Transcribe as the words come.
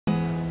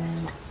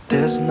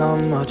There's not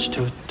much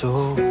to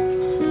do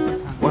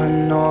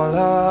when all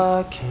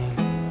I can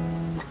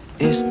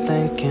is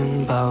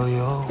thinking about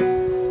you.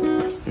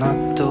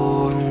 Not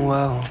doing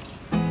well,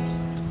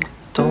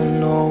 don't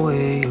know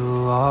where you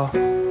are,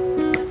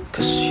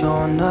 'cause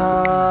you're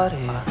not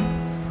here.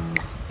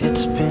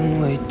 It's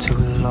been way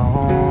too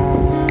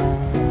long.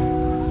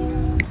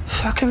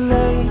 If I could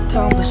lay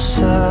down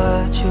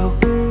beside you,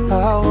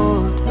 I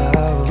would.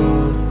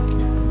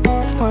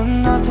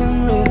 When nothing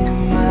really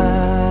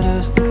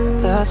matters,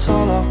 that's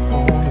all I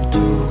wanna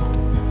do.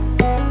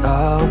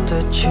 I hope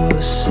that you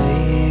are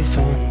safe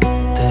and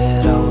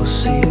that I will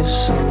see you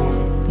soon.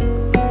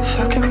 If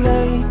I could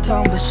lay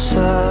down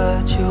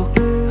beside you,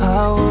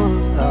 I would.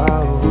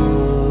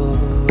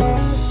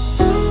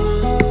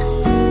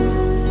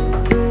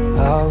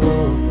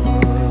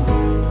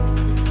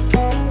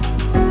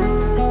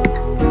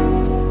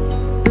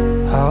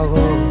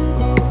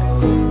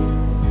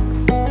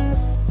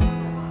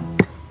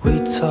 We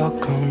talk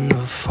on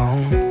the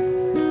phone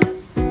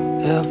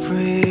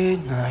every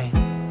night.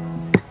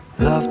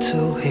 Love to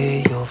hear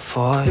your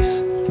voice.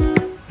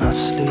 Not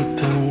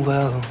sleeping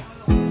well,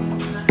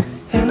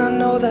 and I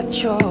know that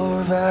you're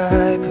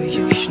right, but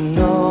you should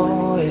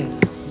know it.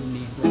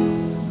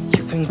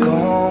 You've been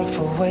gone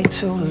for way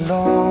too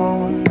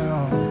long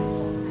now.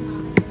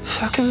 If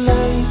I could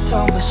lay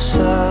down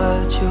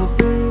beside you,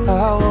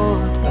 I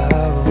would.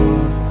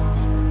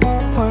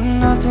 When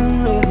nothing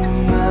really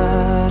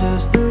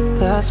matters,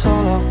 that's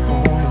all I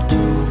wanna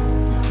do.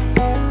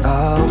 I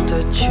hope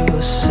that you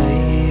are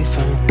safe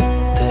and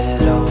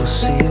that I will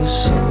see you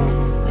soon.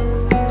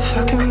 If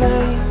I can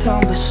lay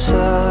down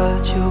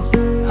beside you,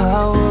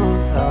 I would.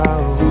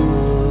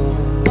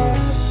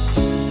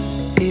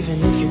 Even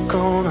if you're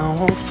gone, I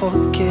won't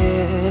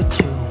forget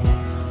you.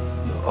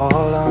 You're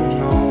all I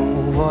know,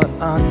 what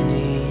I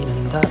need,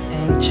 and that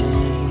ain't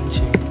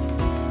changing.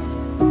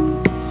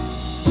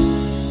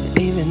 And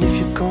even if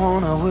you're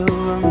gone, I will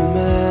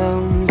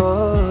remember.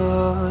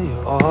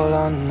 You're all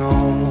I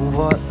know,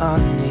 what I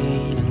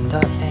need, and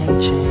that ain't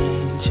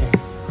changing.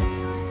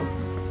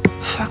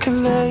 If I could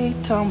lay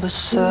down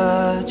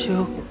beside you,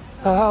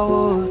 I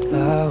would.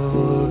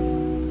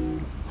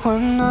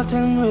 When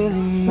nothing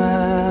really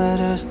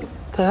matters,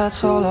 that's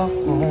all I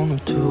wanna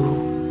do.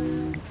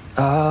 I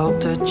hope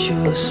that you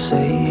are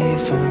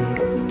safe and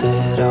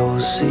that I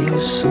will see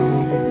you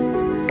soon.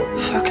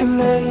 If I could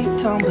lay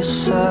down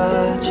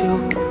beside you,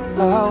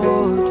 I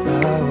would.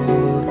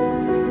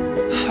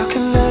 If I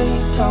could lay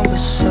down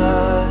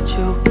beside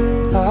you,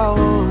 I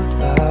would.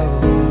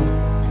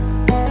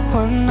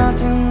 When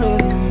nothing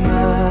really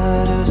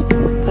matters,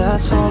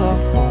 that's all I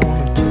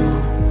wanna do.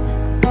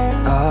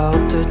 I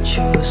hope that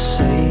you are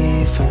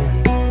safe and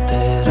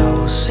that I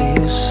will see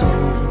you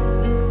soon.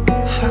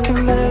 If I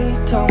could lay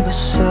down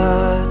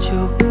beside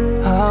you,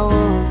 I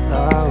would.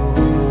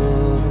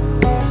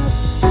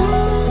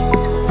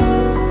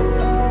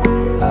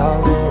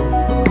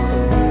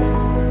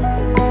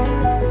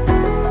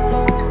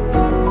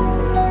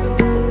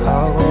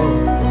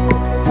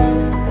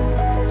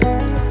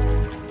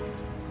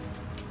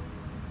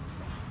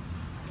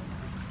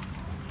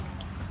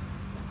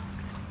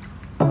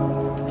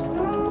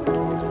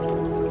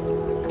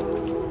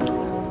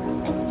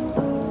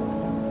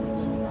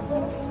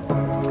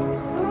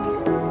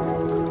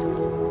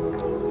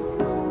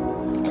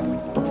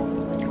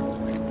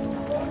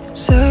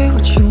 Say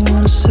what you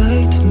wanna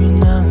say to me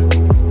now.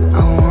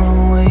 I wanna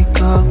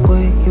wake up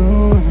with you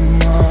in the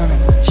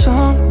morning.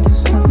 Show me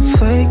there's nothing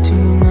fake to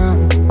me now.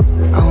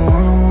 I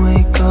wanna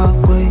wake up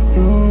with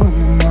you in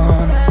the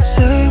morning.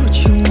 Say what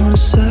you wanna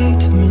say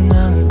to me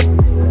now.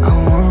 I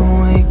wanna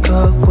wake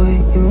up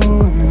with you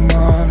in the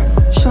morning.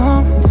 Show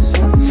me there's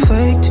nothing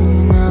fake to me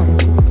now.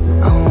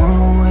 I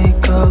wanna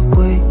wake up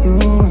with you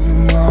in the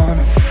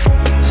morning.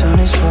 Turn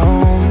this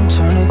room,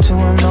 turn it to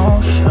an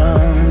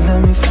ocean. Let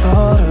me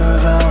float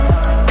around.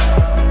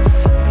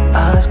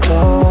 Eyes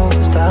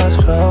closed,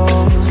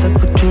 like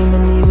we're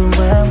dreaming even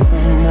when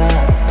we're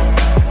not.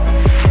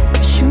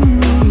 You and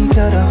me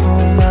got a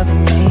whole other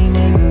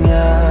meaning,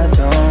 I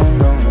don't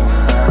know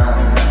how.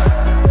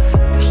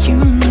 You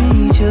and me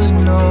just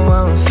know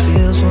how it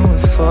feels when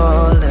we're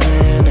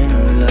falling in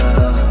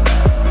love.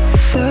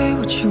 Say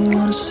what you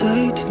wanna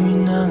say to me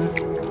now.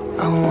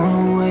 I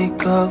wanna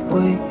wake up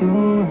with you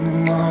in the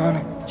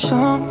morning.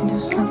 Show me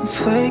there's nothing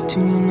fake to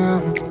me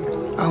now.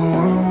 I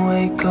wanna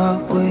wake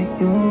up with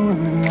you in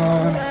the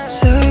morning.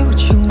 Say what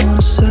you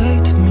wanna say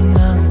to me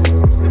now.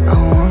 I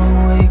wanna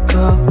wake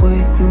up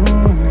with you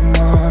in the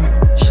morning.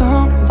 Show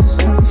me there's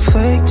nothing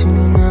fake to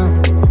me now.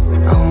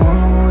 I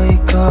wanna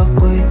wake up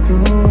with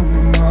you